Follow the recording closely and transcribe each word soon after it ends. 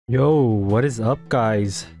Yo, what is up,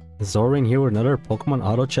 guys? Zorin here with another Pokemon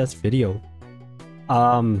Auto Chess video.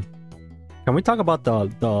 Um, can we talk about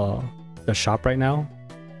the shop right now?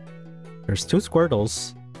 There's 2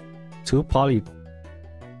 Squirtles, 2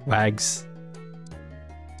 Poliwags,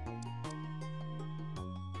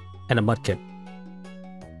 and a Mudkip.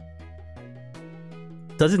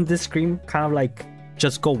 Doesn't this scream kind of like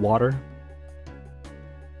just go water?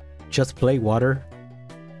 Just play water?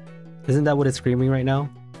 Isn't that what it's screaming right now?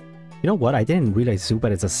 You know what? I didn't realize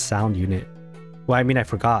Zubat is a sound unit. Well, I mean, I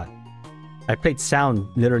forgot. I played sound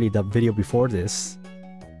literally the video before this.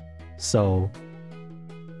 So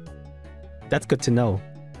that's good to know.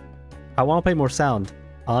 I want to play more sound.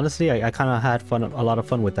 Honestly, I kind of had fun, a lot of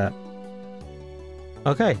fun with that.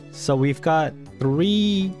 Okay, so we've got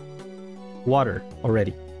 3 water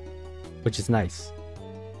already, which is nice.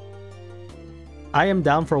 I am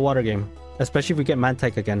down for a water game, especially if we get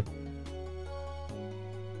Mantike again.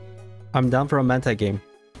 I'm down for a Mantike game.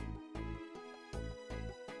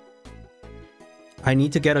 I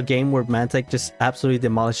need to get a game where Mantike just absolutely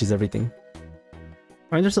demolishes everything.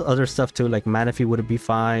 I mean, there's other stuff too, like Manaphy would be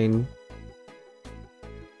fine.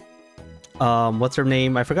 What's her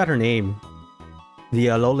name? I forgot her name. The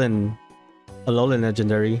Alolan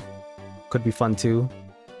legendary could be fun too.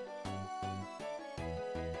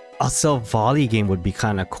 Also, volley game would be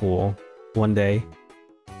kind of cool one day.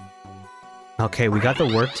 Okay, we got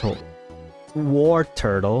the War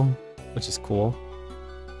Turtle, which is cool.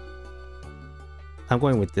 I'm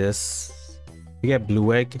going with this. We get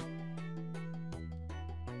Blue Egg.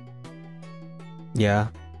 Yeah,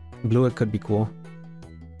 Blue Egg could be cool.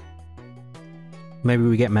 Maybe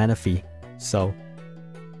we get Manaphy. So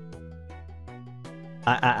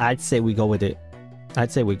I'd say we go with it.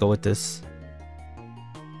 I'd say we go with this.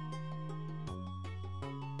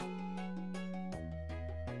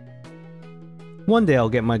 One day I'll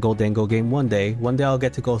get my Goldengo game. One day I'll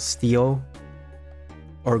get to go steal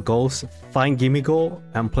or Ghost, find Gimmighoul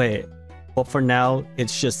and play it. But for now,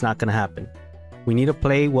 it's just not gonna happen. We need to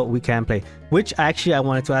play what we can play. Which actually I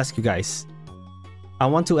wanted to ask you guys. I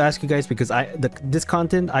want to ask you guys because this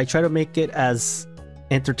content, I try to make it as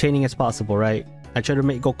entertaining as possible, right? I try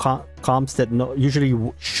to go comps that usually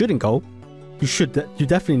you shouldn't go. You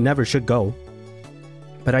definitely never should go.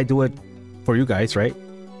 But I do it for you guys, right?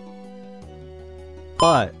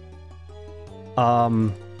 But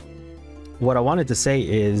what I wanted to say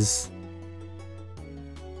is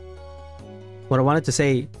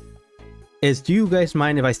do you guys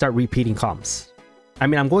mind if I start repeating comps? I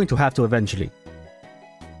mean, I'm going to have to eventually,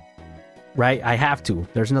 right? I have to.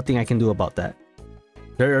 There's nothing I can do about that.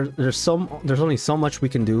 There's only so much we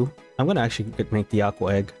can do. I'm gonna actually make the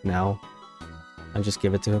Aqua Egg now and just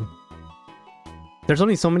give it to him. There's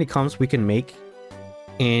only so many comps we can make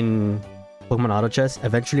in Pokemon Auto Chess.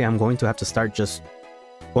 Eventually, I'm going to have to start just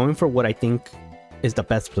going for what I think is the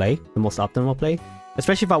best play, the most optimal play,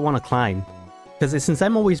 especially if I want to climb. Because since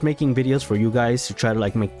I'm always making videos for you guys to try to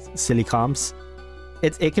like make silly comps,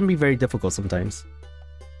 it can be very difficult sometimes.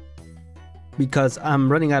 Because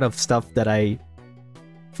I'm running out of stuff that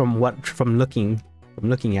from looking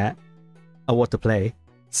at what to play.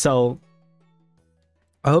 So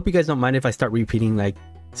I hope you guys don't mind if I start repeating like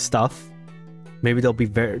stuff. Maybe there'll be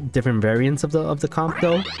different variants of the comp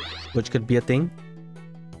though, which could be a thing.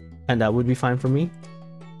 And that would be fine for me.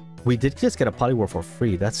 We did just get a Poliwhirl for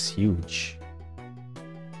free. That's huge.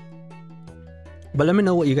 But let me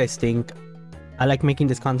know what you guys think. I like making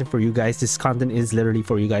this content for you guys. This content is literally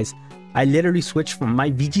for you guys. I literally switched from my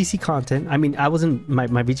VGC content. I mean, my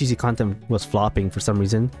VGC content was flopping for some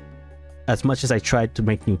reason. As much as I tried to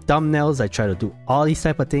make new thumbnails, I tried to do all these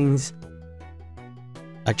type of things.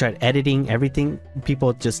 I tried editing everything.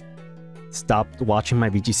 People just stopped watching my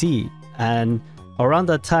VGC. And around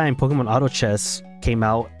that time, Pokemon Auto Chess came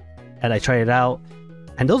out and I tried it out.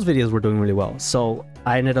 And those videos were doing really well. So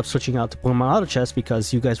I ended up switching out to Pokemon Auto Chess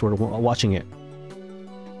because you guys were watching it.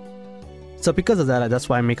 So because of that, that's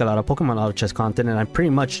why I make a lot of Pokemon Auto Chess content. And I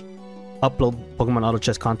pretty much upload Pokemon Auto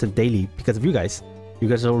Chess content daily because of you guys. You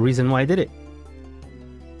guys are the reason why I did it.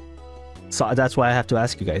 So that's why I have to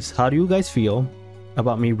ask you guys. How do you guys feel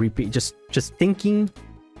about me just thinking,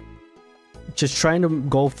 just trying to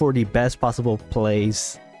go for the best possible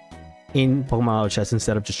plays in Pokemon Auto Chess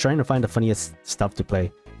instead of just trying to find the funniest stuff to play?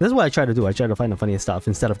 This is what I try to do. I try to find the funniest stuff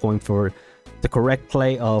instead of going for the correct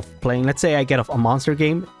play of playing. Let's say I get a monster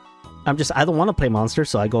game. I don't want to play monster,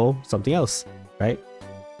 so I go something else, right?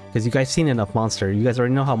 Because you guys seen enough monster. You guys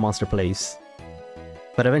already know how monster plays.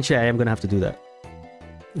 But eventually I am going to have to do that.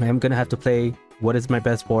 I am going to have to play what is my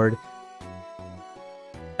best board.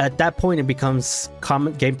 At that point, it becomes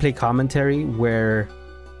gameplay commentary where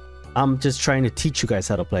I'm just trying to teach you guys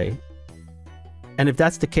how to play. And if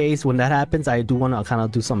that's the case, when that happens, I do want to kind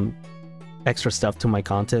of do some extra stuff to my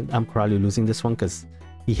content. I'm probably losing this one because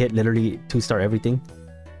he hit literally 2-star everything,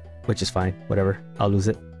 which is fine. Whatever, I'll lose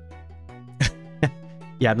it.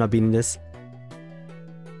 Yeah, I'm not beating this.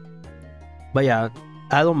 But yeah,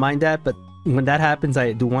 I don't mind that. But when that happens,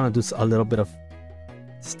 I do want to do a little bit of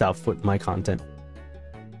stuff with my content.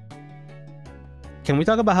 Can we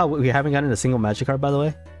talk about how we haven't gotten a single magic card, by the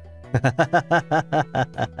way?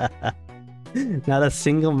 Not a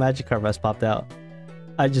single magic card has popped out.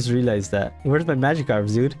 I just realized that. Where's my magic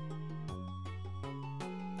cards, dude?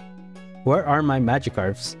 Where are my magic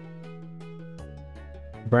cards?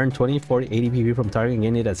 Burn 20, 40, 80 PP from target and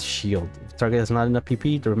gain it as shield. If target has not enough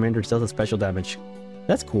PP, the remainder deals a special damage.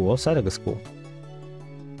 That's cool. Psyduck is cool.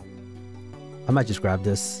 I might just grab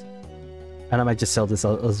this. And I might just sell this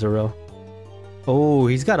Azurill. Oh,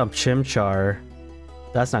 he's got a Chimchar.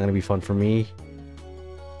 That's not going to be fun for me.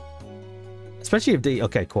 Especially if they...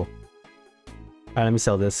 Okay, cool. Alright, let me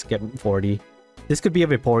sell this. Get 40. This could be a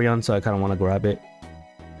Vaporeon, so I kind of want to grab it.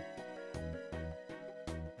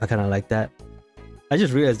 I kind of like that. I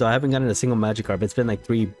just realized, though, I haven't gotten a single magic card. It's been like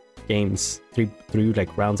 3 games. Three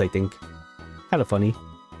like rounds, I think. Kind of funny.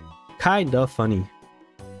 Kind of funny.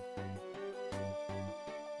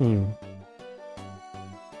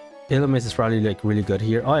 Illumise is probably like really good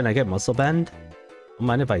here. Oh, and I get Muscle Band? Don't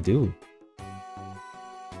mind if I do.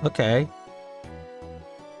 Okay.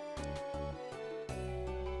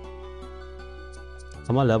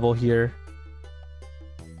 I'm on level here.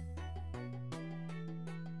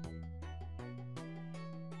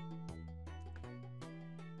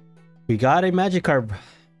 We got a Magikarp.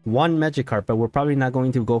 One Magikarp, but we're probably not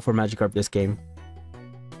going to go for Magikarp this game.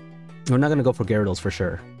 We're not going to go for Gyarados for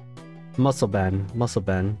sure. Muscle Band. Muscle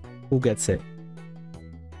Band. Who gets it?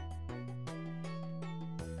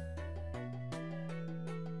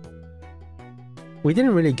 We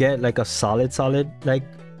didn't really get like a solid like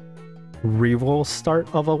reroll start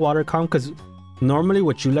of a water comp, because normally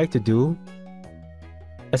what you like to do,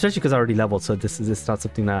 especially because I already leveled, so this is not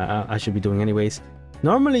something that I should be doing anyways.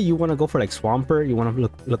 Normally you want to go for like Swampert, you want to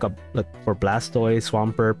look for Blastoise,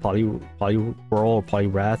 Swampert, Poliwhirl, or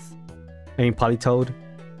Poliwrath, I mean Politoed.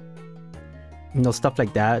 You know, stuff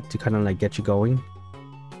like that to kind of like get you going.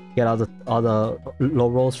 Get all the low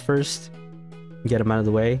rolls first, get them out of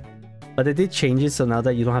the way. But they did change it, so now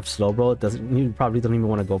that you don't have slow roll, you probably don't even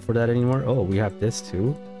want to go for that anymore. Oh, we have this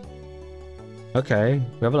too. Okay,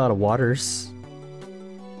 we have a lot of waters.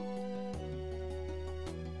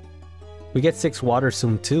 We get 6 water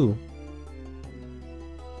soon too.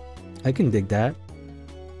 I can dig that.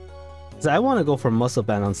 So I want to go for Muscle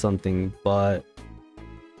Band on something, but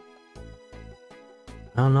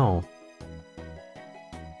I don't know.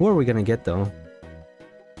 Who are we gonna get though?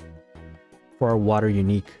 For our water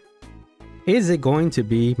unique. Is it going to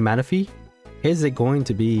be Manaphy? Is it going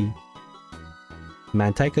to be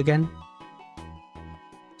Mantike again?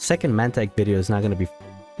 Second Mantike video is not gonna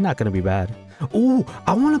be bad. Oh,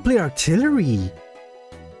 I want to play Artillery.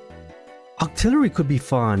 Artillery could be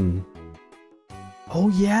fun. Oh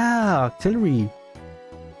yeah, Artillery.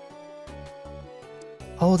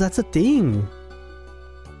 Oh, that's a thing.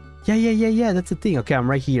 Yeah, that's a thing. Okay, I'm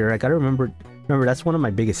right here. I gotta remember, that's one of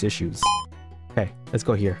my biggest issues. Okay, let's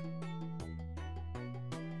go here.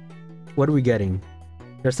 What are we getting?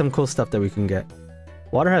 There's some cool stuff that we can get.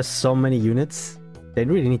 Water has so many units. They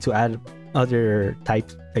really need to add other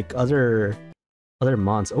types, like other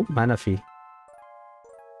mons. Oh, Manaphy.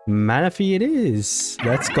 Manaphy it is.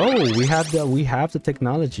 Let's go. We have the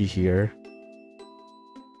technology here.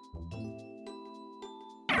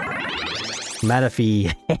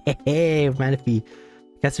 Manaphy. Manaphy.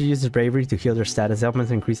 Caster uses bravery to heal their status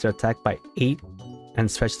elements and increase their attack by 8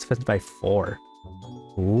 and special defense by 4.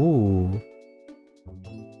 Ooh.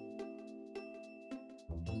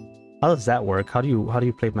 How does that work? How do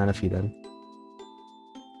you play Manaphy then?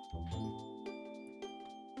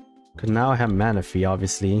 Cause now I have Manaphy,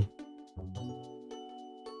 obviously.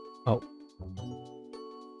 Oh.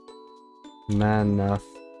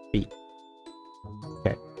 Manaphy.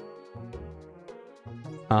 Okay.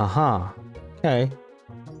 Uh-huh. Okay.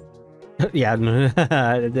 Yeah, no,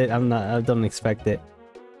 I don't expect it.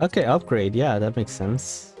 Okay, upgrade. Yeah, that makes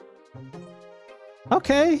sense.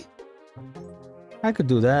 Okay. I could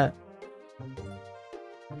do that.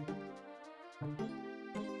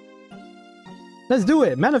 Let's do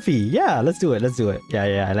it, Manaphy. Yeah, let's do it.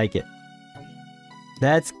 Yeah, I like it.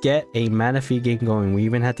 Let's get a Manaphy game going. We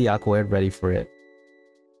even had the Aqua Air ready for it.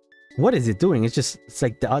 What is it doing? It's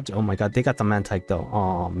like the... Oh my god, they got the Mantike though.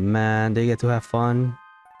 Oh man, they get to have fun.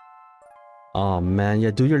 Oh man,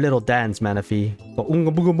 yeah, do your little dance, Manaphy. Go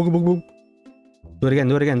unga booga booga booga boom. Do it again,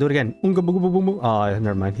 do it again, do it again. Unga booga booga boom. Oh,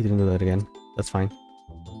 never mind, he didn't do that again. That's fine.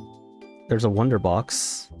 There's a wonder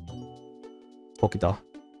box. Pokédoll.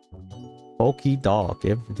 Pokédoll,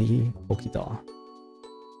 give the Pokédoll.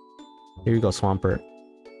 Here you go, Swampert.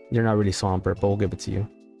 You're not really Swampert, but we'll give it to you.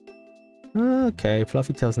 Okay,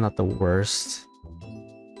 Fluffy Tail's not the worst.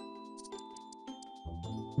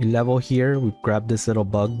 We level here, we grab this little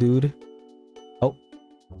bug dude. Oh.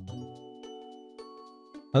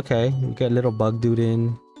 Okay, we got little bug dude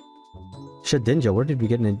in. Shedinja, where did we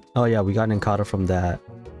get an... Oh yeah, we got an Encata from that.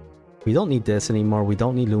 We don't need this anymore, we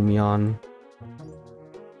don't need Lumion.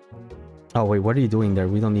 Oh wait, what are you doing there?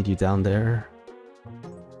 We don't need you down there.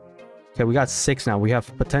 Okay, we got 6 now. We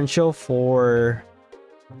have potential for...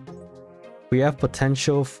 We have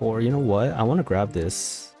potential for... You know what? I want to grab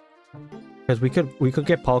this. Because we could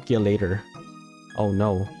get Palkia later. Oh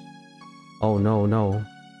no. Oh no, no.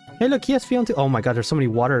 Hey look, he has Fion. Oh my god, there's so many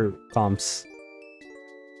water comps.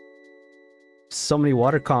 So many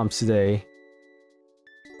water comps today.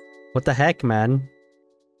 What the heck, man?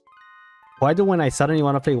 Why do when I suddenly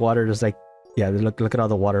want to play water, there's like... Yeah, look at all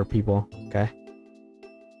the water people. Okay.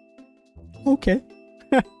 Okay.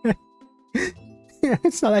 Yeah,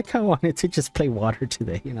 it's not like I wanted to just play water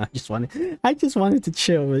today, you know. I just wanted to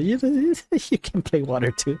chill. You know, you can play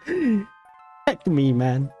water too. Heck me,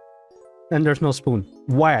 man. And there's no spoon.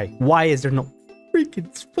 Why? Why is there no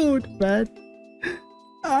freaking spoon, man?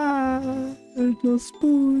 Ah, there's no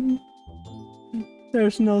spoon.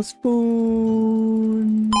 There's no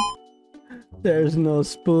spoon. There's no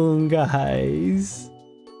spoon, guys.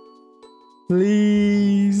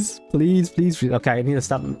 Please, please, please, please. Okay, I need to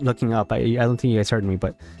stop looking up. I don't think you guys heard me,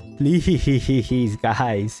 but please,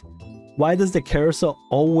 guys. Why does the carousel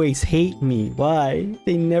always hate me? Why?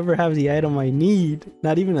 They never have the item I need.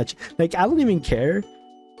 Not even a... Like, I don't even care.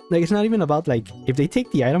 Like, it's not even about, like, if they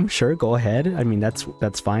take the item, sure, go ahead. I mean,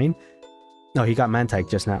 that's fine. No, he got Mantike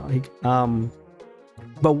just now.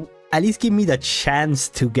 But at least give me the chance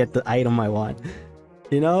to get the item I want.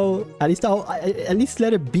 You know, at least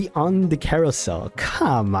let it be on the carousel.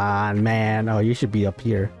 Come on, man. Oh, you should be up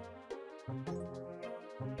here.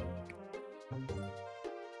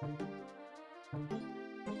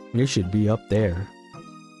 You should be up there.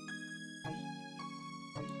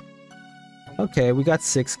 Okay, we got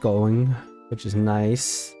 6 going, which is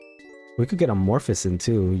nice. We could get Amorphous in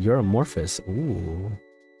too. You're Amorphous. Ooh.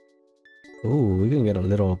 Ooh, we can get a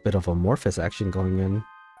little bit of Amorphous action going in.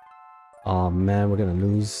 Oh man, we're gonna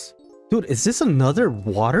lose. Dude, is this another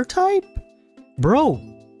water type? Bro!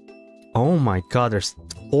 Oh my god, there's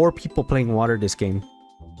 4 people playing water this game.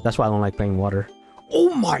 That's why I don't like playing water.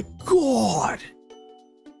 Oh my god!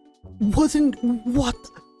 What?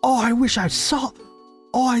 Oh, I wish I saw...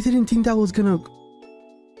 Oh, I didn't think that was gonna...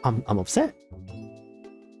 I'm upset.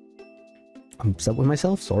 I'm upset with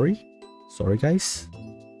myself, sorry. Sorry, guys.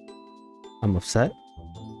 I'm upset.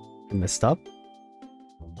 I messed up.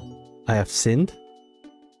 I have sinned.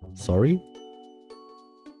 Sorry.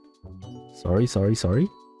 Sorry.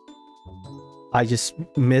 I just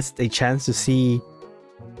missed a chance to see...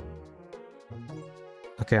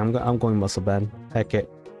 Okay, I'm going Muscle Band. Heck it.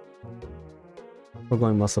 We're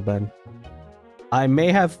going Muscle Band. I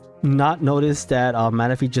may have not noticed that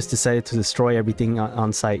Manaphy just decided to destroy everything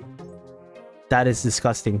on site. That is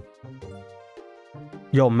disgusting.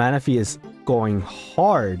 Yo, Manaphy is going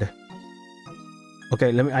hard.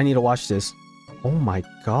 Okay, I need to watch this. Oh my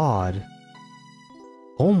god.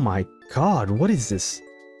 Oh my god, what is this?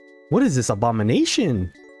 What is this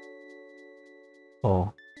abomination?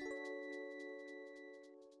 Oh.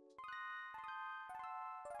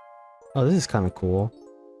 Oh, this is kind of cool.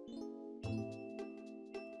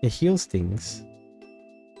 It heals things.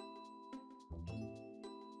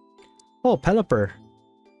 Oh, Pelipper.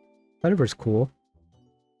 Pelipper's cool.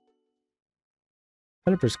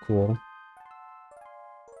 Pelipper's cool.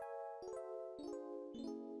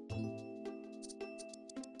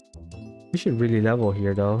 We should really level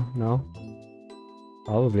here though, no?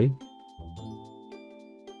 Probably.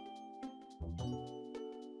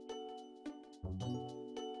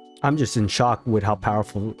 I'm just in shock with how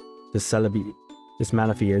powerful this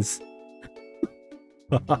Manaphy is.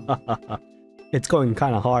 It's going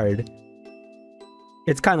kind of hard.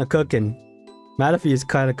 It's kind of cooking. Manaphy is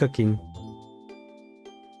kind of cooking.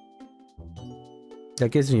 That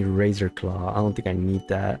gives me Razor Claw. I don't think I need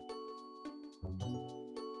that.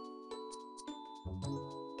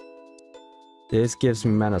 This gives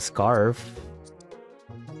me Mana Scarf.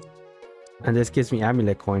 And this gives me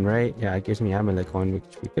Amulet Coin, right? Yeah, it gives me Amulet Coin,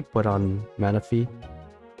 which we could put on Manaphy.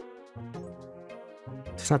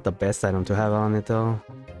 not the best item to have on it though.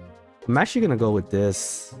 I'm actually gonna go with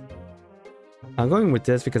this. I'm going with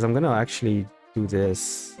this because I'm gonna actually do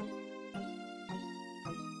this.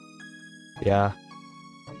 Yeah.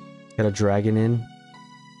 Get a dragon in.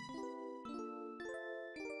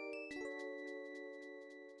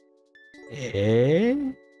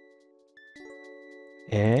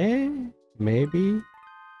 Maybe.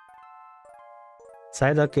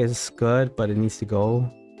 Psyduck is good, but it needs to go.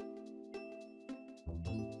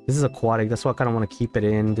 This is aquatic, that's why I kind of want to keep it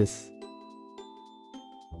in this.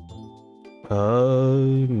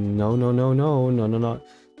 No.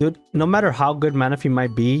 Dude, no matter how good Manaphy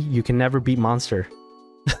might be, you can never beat Monster.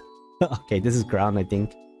 Okay, this is ground, I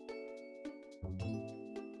think.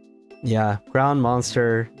 Yeah, ground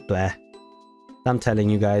monster, bleh. I'm telling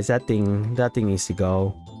you guys, that thing needs to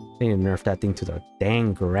go. They need to nerf that thing to the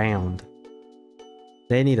dang ground.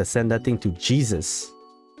 They need to send that thing to Jesus.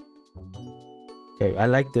 Okay, I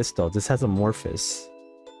like this though. This has Amorphous.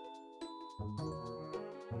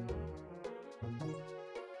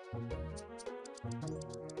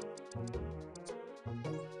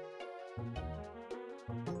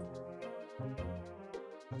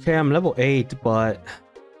 Okay, I'm level 8, but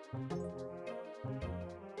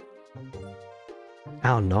I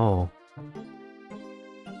don't know.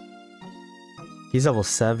 He's level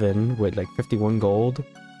 7 with like 51 gold.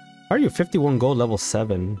 How are you 51 gold level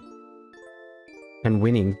 7 and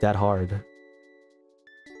winning that hard?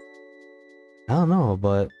 I don't know,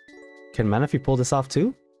 but can Manaphy pull this off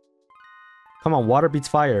too? Come on, water beats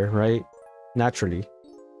fire, right? Naturally.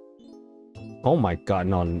 Oh my god,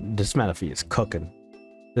 no, this Manaphy is cooking.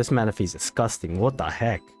 This Manaphy is disgusting. What the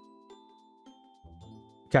heck?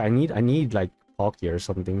 Okay, I need like Palkia or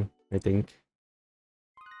something, I think.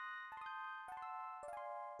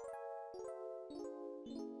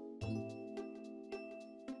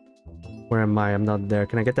 Where am I? I'm not there.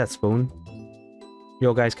 Can I get that spoon?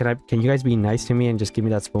 Yo guys, can you guys be nice to me and just give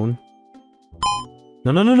me that spoon?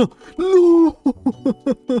 No. No!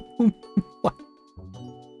 What?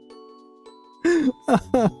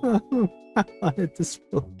 I wanted the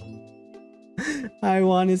spoon. I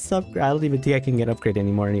wanted stuff. I don't even think I can get upgrade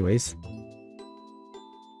anymore anyways.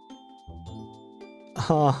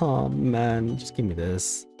 Oh man, just give me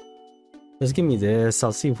this. Just give me this.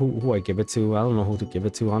 I'll see who I give it to. I don't know who to give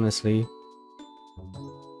it to, honestly.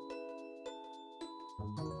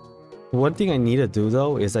 One thing I need to do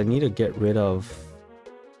though is I need to get rid of...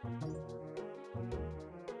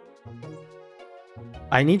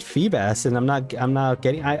 I need Feebas, and I'm not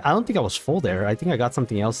getting... I don't think I was full there. I think I got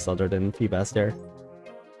something else other than Feebas there.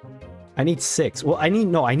 I need 6. Well, I need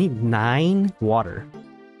 9 water.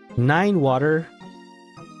 9 water.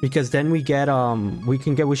 Because then we get we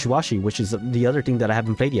can get Wishiwashi, which is the other thing that I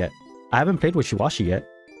haven't played yet. I haven't played Wishiwashi yet.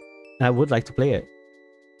 And I would like to play it.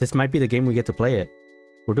 This might be the game we get to play it.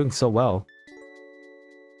 We're doing so well.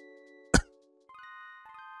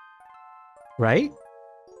 Right?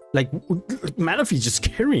 Like, Manaphy's just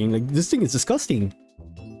carrying. Like, this thing is disgusting.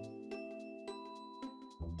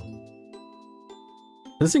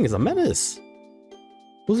 This thing is a menace.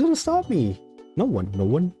 Who's gonna stop me? No one.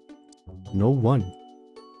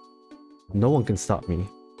 No one can stop me.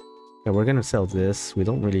 Okay, we're gonna sell this. We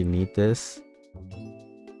don't really need this.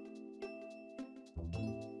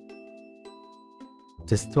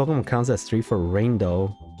 This Pokemon counts as 3 for rain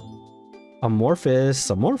though. Amorphous.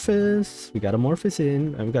 We got Amorphous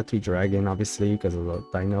in. And we got 3 Dragon, obviously, because of the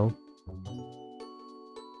Dino.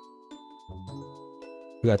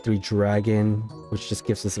 We got 3 Dragon, which just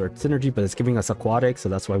gives us Earth Synergy, but it's giving us Aquatic, so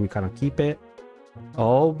that's why we kind of keep it.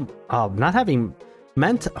 Oh, not having...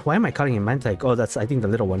 Why am I calling it Mantike? Oh, that's, I think, the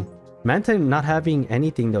little one. Mantine not having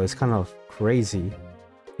anything, though, is kind of crazy.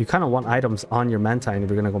 You kind of want items on your Mantine if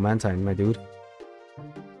you're gonna go Mantine, my dude.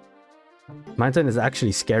 Mantine is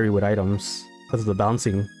actually scary with items because of the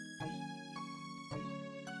bouncing.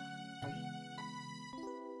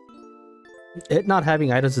 It not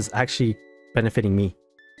having items is actually benefiting me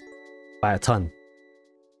by a ton.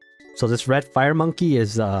 So this red fire monkey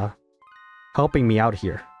is helping me out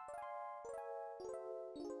here.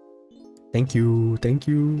 Thank you.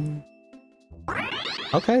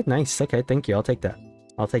 Okay, nice. Okay, thank you. I'll take that.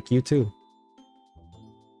 I'll take you too.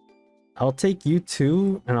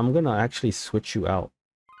 And I'm gonna actually switch you out.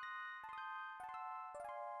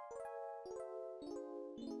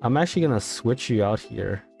 I'm actually gonna switch you out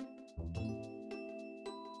here.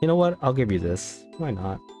 You know what? I'll give you this. Why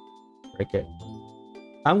not? Break it.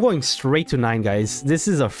 I'm going straight to 9, guys. This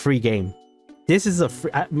is a free game. This is a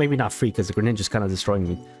free... maybe not free, because the Greninja's kind of destroying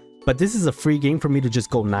me. But this is a free game for me to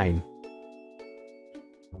just go 9.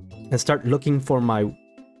 And start looking for my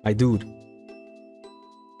dude.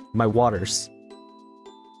 My waters.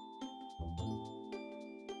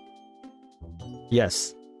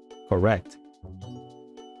 Yes. Correct.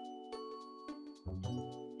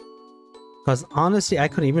 Because honestly, I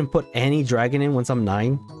couldn't even put any dragon in once I'm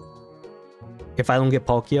 9. If I don't get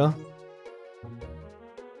Palkia.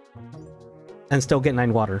 And still get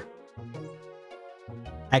 9 water.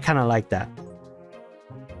 I kind of like that.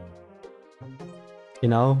 You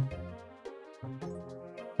know?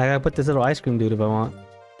 I gotta put this little ice cream dude if I want.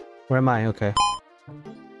 Where am I? Okay.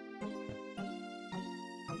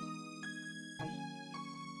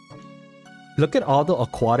 Look at all the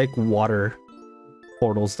aquatic water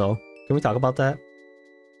portals though. Can we talk about that?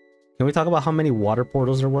 Can we talk about how many water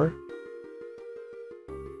portals there were?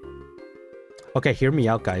 Okay, hear me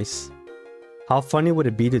out, guys. How funny would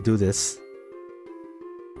it be to do this?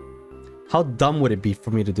 How dumb would it be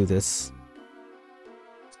for me to do this?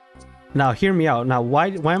 Now, hear me out. Now, why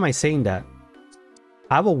am I saying that?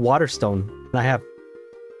 I have a water stone, and I have...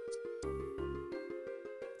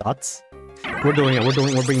 Thoughts? We're doing it.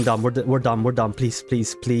 We're being dumb. We're dumb. We're dumb. Please,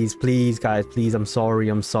 please, please, please, guys. Please, I'm sorry.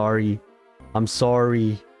 I'm sorry. I'm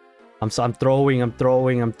sorry. I'm throwing,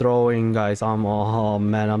 guys. Oh,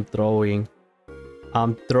 man, I'm throwing.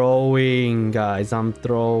 I'm throwing, guys. I'm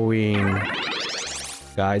throwing.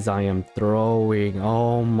 Guys, I am throwing.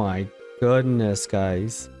 Oh, my goodness,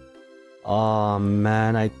 guys. Oh,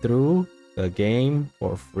 man, I threw the game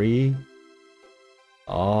for free.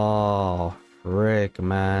 Oh, frick,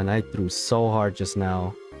 man. I threw so hard just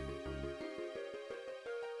now.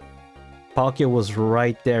 Palkia was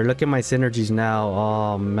right there. Look at my synergies now.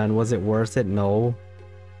 Oh, man. Was it worth it? No.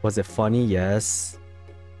 Was it funny? Yes.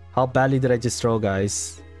 How badly did I just throw,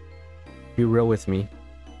 guys? Be real with me.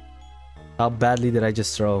 How badly did I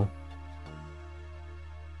just throw?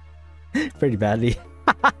 Pretty badly.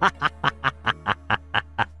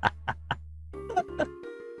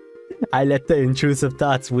 I let the intrusive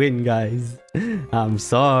thoughts win, guys. I'm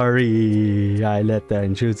sorry. I let the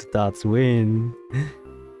intrusive thoughts win.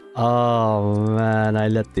 Oh, man. I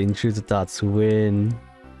let the intrusive thoughts win.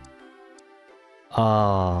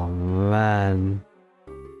 Oh, man.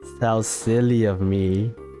 How silly of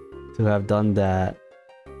me to have done that.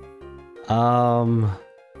 Oh,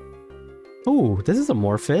 this is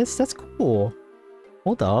Amorphous. That's cool.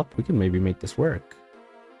 Hold up. We can maybe make this work.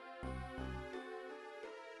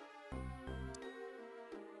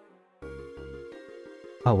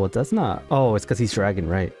 Oh, well, that's not... Oh, it's because he's dragon,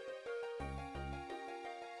 right?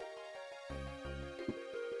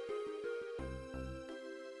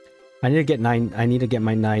 I need to get 9... I need to get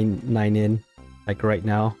my 9 in. Like, right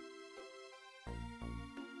now.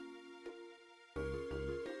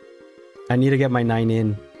 I need to get my 9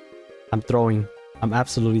 in. I'm throwing. I'm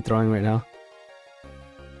absolutely throwing right now.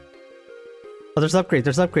 Oh, there's upgrade.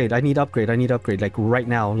 There's upgrade. I need upgrade. I need upgrade. Like, right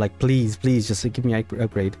now. Like, please, please, just give me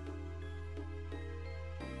upgrade.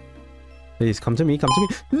 Please, come to me. Come to me.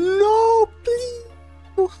 No, please.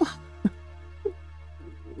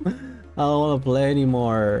 I don't want to play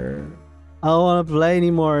anymore. I don't want to play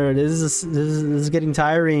anymore. This is getting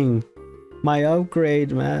tiring. My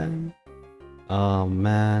upgrade, man. Oh,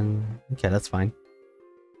 man. Okay, that's fine.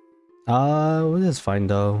 Well, that's fine,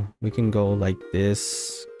 though. We can go like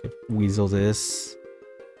this. Weasel this.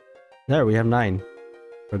 There, we have 9.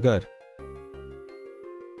 We're good.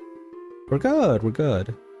 We're good. We're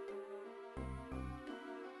good.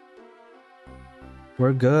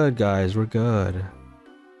 We're good, guys. We're good.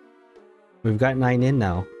 We've got 9 in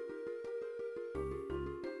now.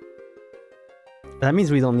 That means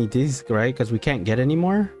we don't need these, right? Because we can't get any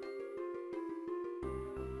more?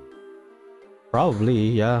 Probably,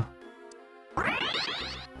 yeah.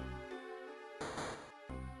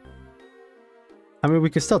 I mean, we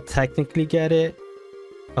could still technically get it.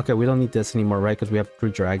 Okay, we don't need this anymore, right? Because we have 3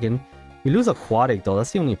 dragon. We lose aquatic, though.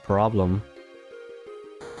 That's the only problem.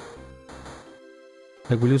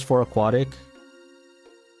 Like, we lose 4 aquatic.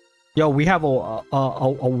 Yo, we have a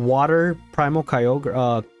water Primal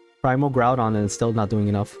Groudon and it's still not doing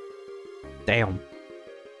enough. Damn.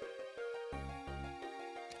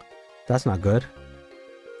 That's not good.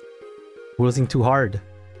 We're losing too hard.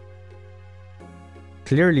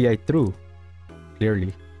 Clearly, I threw.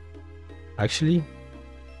 Clearly. Actually.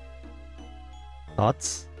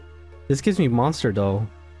 Thoughts? This gives me monster, though.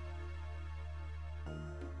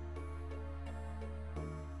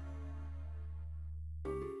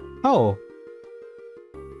 Oh.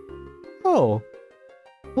 Oh.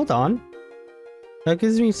 Hold on. That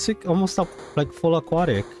gives me almost up like full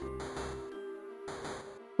aquatic.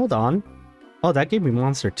 Hold on. Oh, that gave me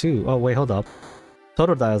monster too. Oh, wait, hold up.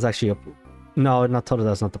 Totodile is actually up. No, not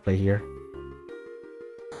Totodile's not the play here.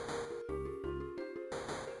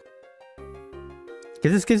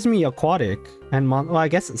 Because this gives me aquatic and well, I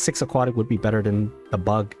guess 6 aquatic would be better than the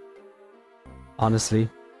bug. Honestly.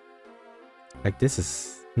 Like this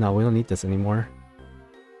is... No, we don't need this anymore.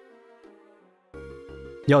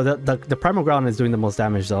 Yo, the Primal Groudon is doing the most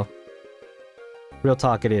damage though. Real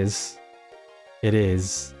talk, it is. It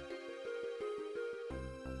is.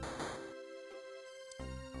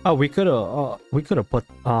 Oh, we could have put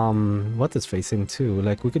what's his face in too.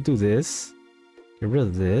 Like we could do this. Get rid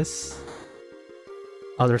of this.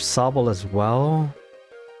 Other Sobble as well.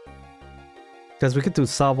 Because we could do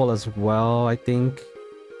Sobble as well, I think.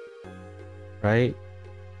 Right?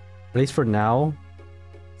 At least for now.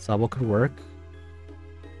 Sobble could work.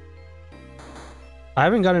 I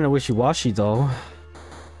haven't gotten a Wishy-Washy though.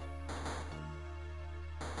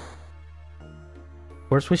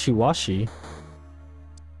 Where's Wishy-Washy?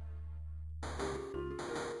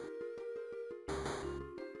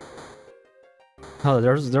 Oh,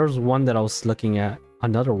 there's one that I was looking at.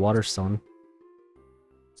 Another Water Stone.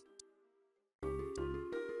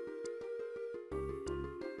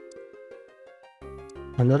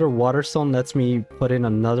 Another Water Stone lets me put in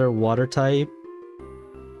another water type.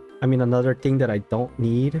 I mean, another thing that I don't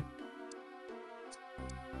need.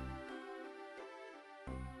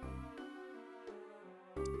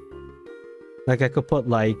 Like, I could put,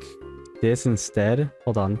 like, this instead.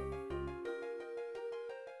 Hold on.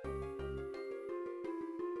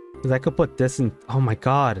 Because I could put this in... Oh my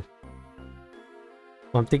god.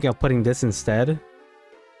 Well, I'm thinking of putting this instead.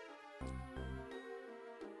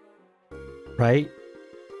 Right?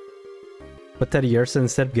 Put Teddiursa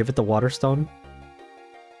instead. Give it the Water Stone.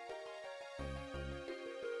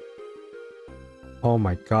 Oh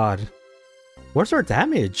my god. Where's our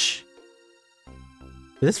damage?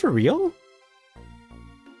 Is this for real?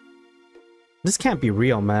 This can't be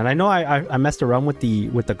real, man. I know I messed around with the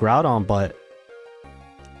Groudon, but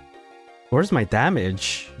where's my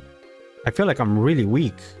damage? I feel like I'm really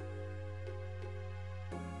weak.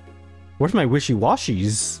 Where's my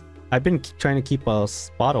Wishy-Washies? I've been trying to keep a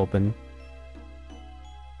spot open.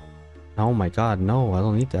 Oh my god, no, I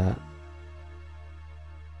don't need that.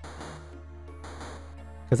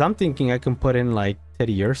 Because I'm thinking I can put in like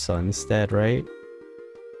Teddiursa instead, right?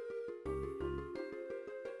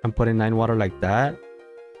 And put in 9 water like that.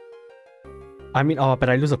 I mean, oh, but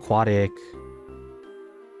I lose aquatic.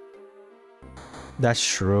 That's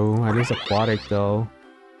true. I lose aquatic though.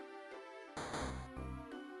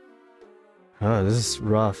 Oh, this is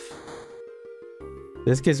rough.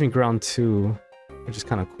 This gives me ground 2, which is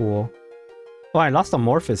kind of cool. Oh, I lost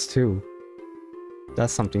Amorphous too.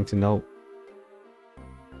 That's something to note.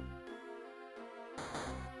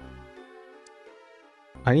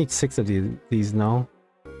 I need 6 of these now.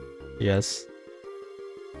 Yes.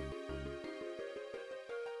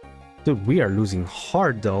 Dude, we are losing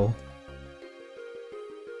hard though.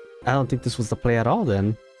 I don't think this was the play at all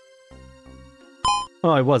then.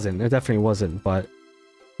 Oh, it wasn't. It definitely wasn't, but it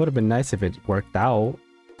would have been nice if it worked out.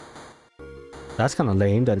 That's kind of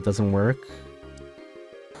lame that it doesn't work.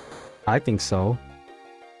 I think so.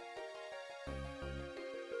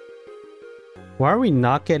 Why are we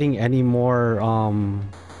not getting any more,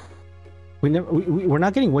 we're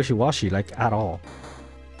not getting Wishy-Washy, like, at all.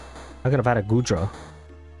 I could have had a Goodra.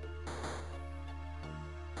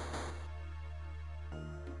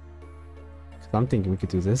 I'm thinking we could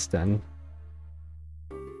do this then.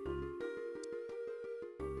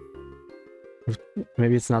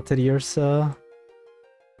 Maybe it's not Teddiursa.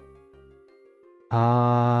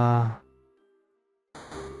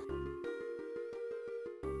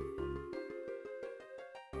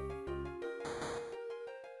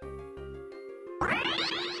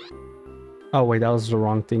 Oh wait, that was the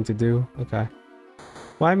wrong thing to do. Okay.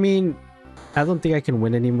 Well, I mean, I don't think I can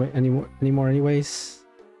win anymore anyways.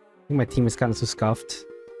 I think my team is kind of too scuffed.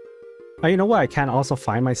 Oh, you know what? I can't also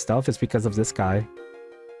find my stuff. It's because of this guy.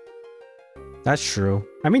 That's true.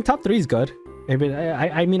 I mean, top 3 is good. I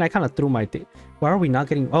mean, I kind of threw my thing. Why are we not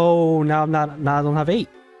getting... Oh, now I'm not... Now I don't have 8.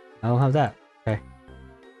 I don't have that. Okay.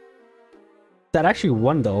 That actually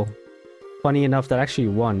won, though. Funny enough, that actually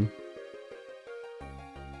won.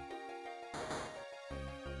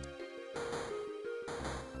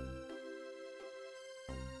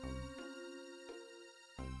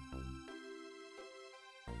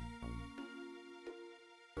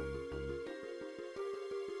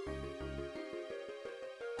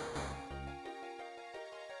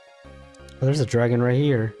 Oh, there's a dragon right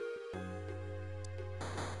here.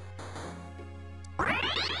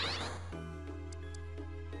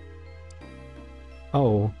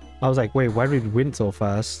 Oh, I was like, wait, why did we win so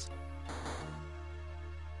fast?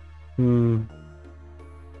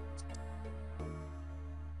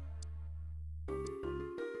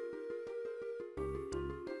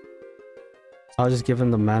 I'll just give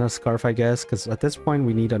him the mana scarf, I guess, because at this point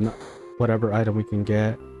we need whatever item we can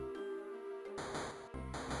get.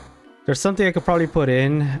 There's something I could probably put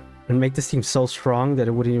in and make this team so strong that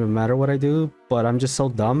it wouldn't even matter what I do, but I'm just so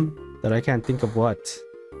dumb that I can't think of what.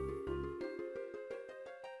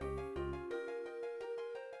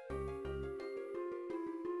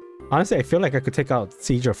 Honestly, I feel like I could take out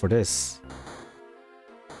Seadra for this.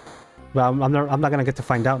 But I'm not gonna get to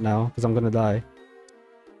find out now, because I'm gonna die.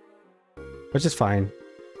 Which is fine.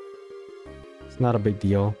 It's not a big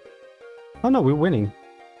deal. Oh no, we're winning.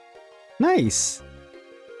 Nice!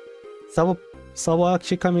 Sawa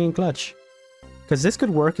actually coming in clutch. Because this could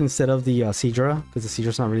work instead of the Seadra, because the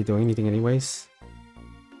Seadra's not really doing anything anyways.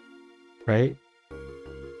 Right?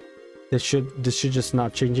 This should just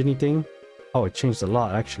not change anything. Oh, it changed a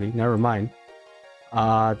lot actually. Never mind.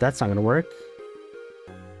 That's not gonna work.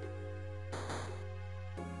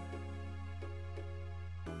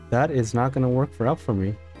 That is not gonna work out for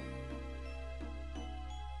me.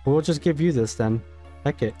 We'll just give you this then.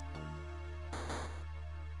 Heck it.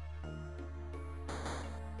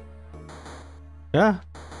 Yeah.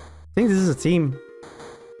 I think this is a team.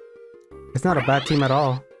 It's not a bad team at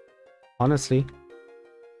all. Honestly.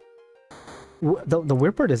 The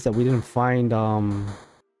weird part is that we didn't find oh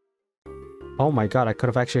my god, I could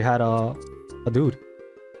have actually had a dude.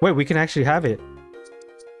 Wait, we can actually have it.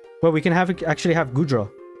 Wait, we can actually have Gudra.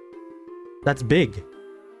 That's big.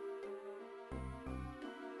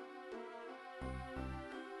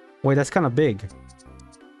 Wait, that's kind of big.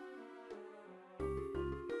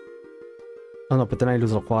 Oh no, but then I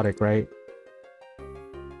lose aquatic, right?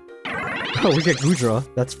 Oh, we get Gudra.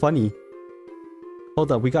 That's funny.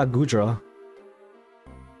 Hold up, we got Gudra.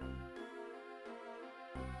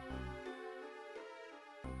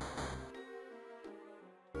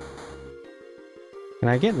 Can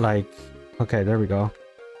I get like... Okay, there we go.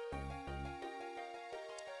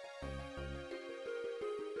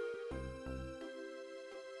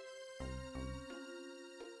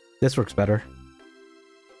 This works better.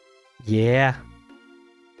 Yeah.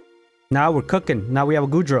 Now we're cooking. Now we have a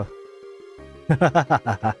Gudra.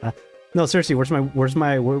 No, seriously, where's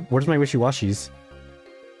my wishy-washies?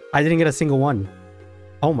 I didn't get a single one.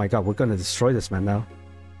 Oh my god, we're gonna destroy this man now.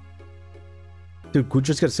 Dude,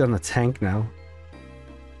 Gudra's gonna sit on the tank now.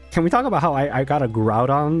 Can we talk about how I got a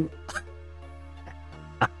Groudon?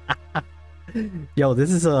 Yo,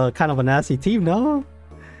 this is a kind of a nasty team, no?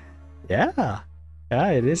 Yeah.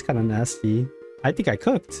 Yeah, it is kind of nasty. I think I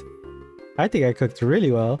cooked. I think I cooked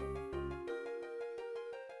really well.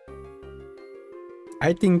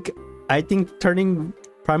 I think turning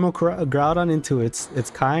Primal Groudon into its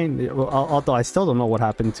kind, although I still don't know what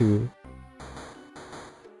happened to...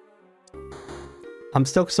 I'm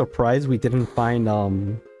still surprised we didn't find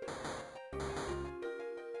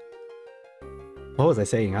what was I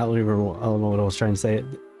saying? I don't know what I was trying to say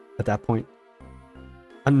at that point.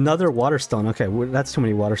 Another water stone. Okay, that's too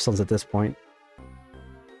many water stones at this point.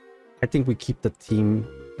 I think we keep the team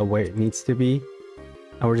the way it needs to be,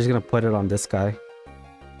 and we're just gonna put it on this guy.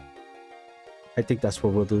 I think that's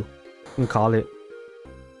what we'll do and call it.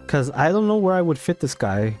 Cause I don't know where I would fit this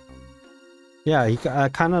guy. Yeah, I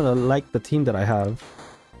kind of like the team that I have.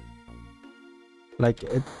 Like,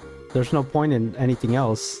 there's no point in anything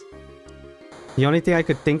else. The only thing I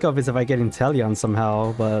could think of is if I get Inteleon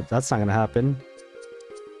somehow, but that's not gonna happen.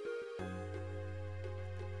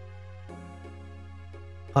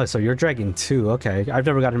 Oh, so you're dragging 2. Okay, I've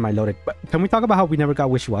never gotten my loaded. But can we talk about how we never got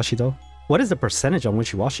Wishy-Washy though? What is the percentage on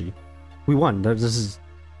Wishy-Washy? We won. This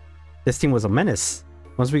team was a menace.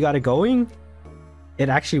 Once we got it going, it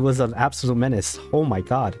actually was an absolute menace. Oh my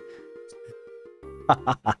god.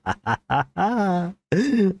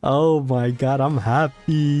 Oh my god, I'm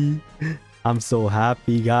happy. I'm so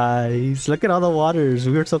happy, guys. Look at all the waters.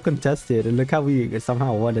 We were so contested, and look how we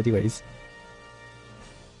somehow won anyways.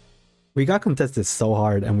 We got contested so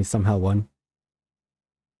hard, and we somehow won.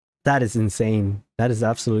 That is insane. That is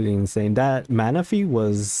absolutely insane. That Manaphy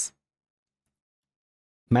was...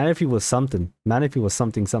 Manaphy was something. Manaphy was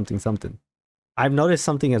something. I've noticed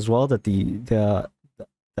something as well, that the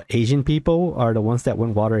Asian people are the ones that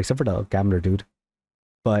went water, except for the gambler dude.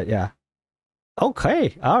 But yeah.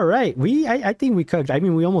 Okay, all right. I think we could. I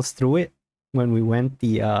mean, we almost threw it when we went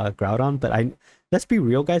the Groudon, but let's be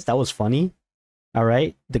real, guys. That was funny. All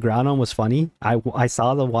right, the Groudon was funny. I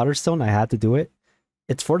saw the water stone. I had to do it.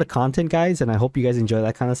 It's for the content, guys, and I hope you guys enjoy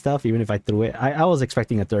that kind of stuff. Even if I threw it, I was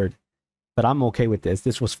expecting a third, but I'm okay with this.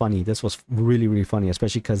 This was funny. This was really, really funny,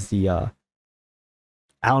 especially because the I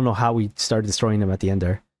don't know how we started destroying them at the end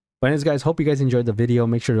there. But anyways, guys, hope you guys enjoyed the video.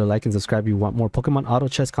 Make sure to like and subscribe if you want more Pokemon Auto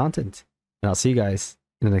Chess content. And I'll see you guys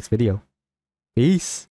in the next video. Peace.